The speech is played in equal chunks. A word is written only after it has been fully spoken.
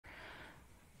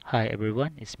Hi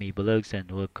everyone, it's me BULLOGZ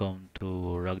and welcome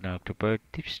to Ragnarok Repair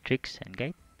Tips, Tricks and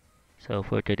Guide. So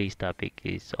for today's topic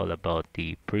is all about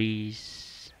the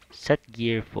preset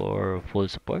gear for full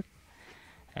support,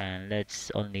 and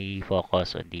let's only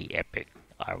focus on the epic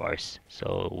armors.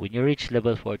 So when you reach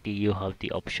level 40 you have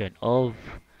the option of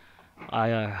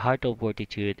Heart of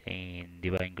Fortitude and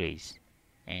Divine Grace.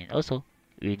 And also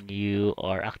when you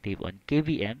are active on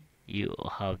KVM you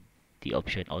have the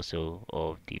option also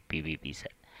of the PvP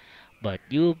set. But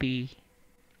you'll be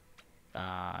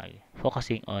uh,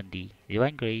 focusing on the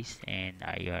Divine Grace and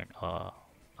Iron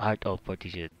Heart of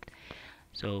Fortitude.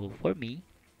 So for me,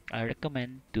 I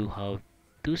recommend to have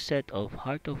two set of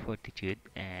Heart of Fortitude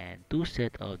and two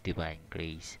set of Divine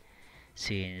Grace,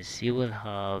 since you will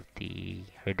have the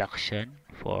reduction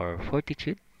for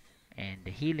Fortitude and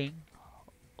the healing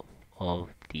of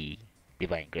the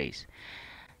Divine Grace.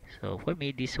 So for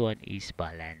me, this one is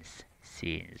balanced,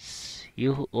 since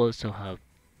you also have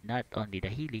not only the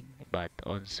healing but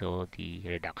also the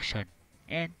reduction.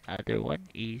 And other one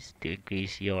is to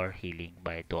increase your healing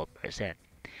by 12%.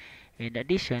 In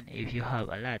addition, if you have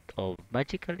a lot of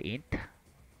magical int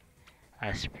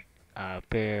as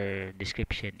per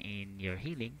description in your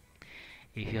healing,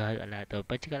 if you have a lot of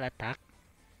magical attack,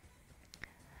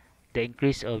 the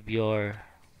increase of your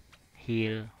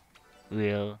heal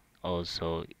will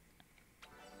also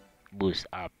boost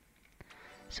up.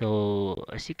 So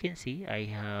as you can see, I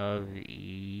have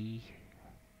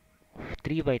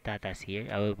three Vitatas here.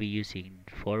 I will be using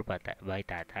four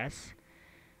Vitatas.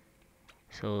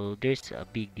 So there's a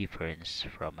big difference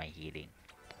from my healing.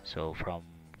 So from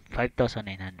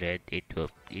 5,900 it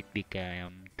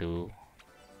became to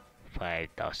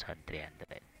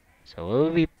 5,300. So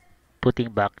we'll be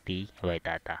putting back the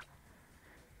Vitata.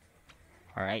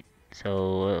 Alright.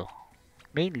 So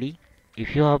mainly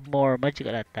if you have more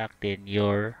magical attack, then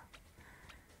your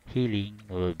healing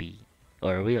will be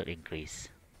or will increase.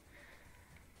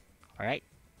 Alright,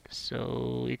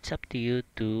 so it's up to you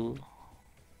to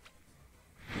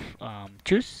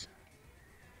choose.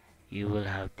 You will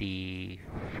have the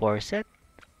 4 set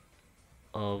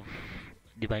of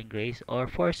Divine Grace or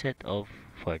 4 set of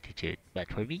Fortitude. But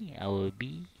for me, I will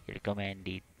be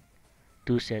recommending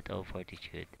 2 set of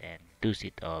Fortitude and 2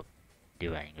 set of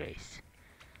Divine Grace.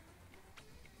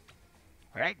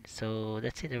 Alright, so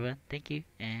that's it everyone. Thank you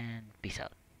and peace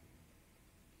out.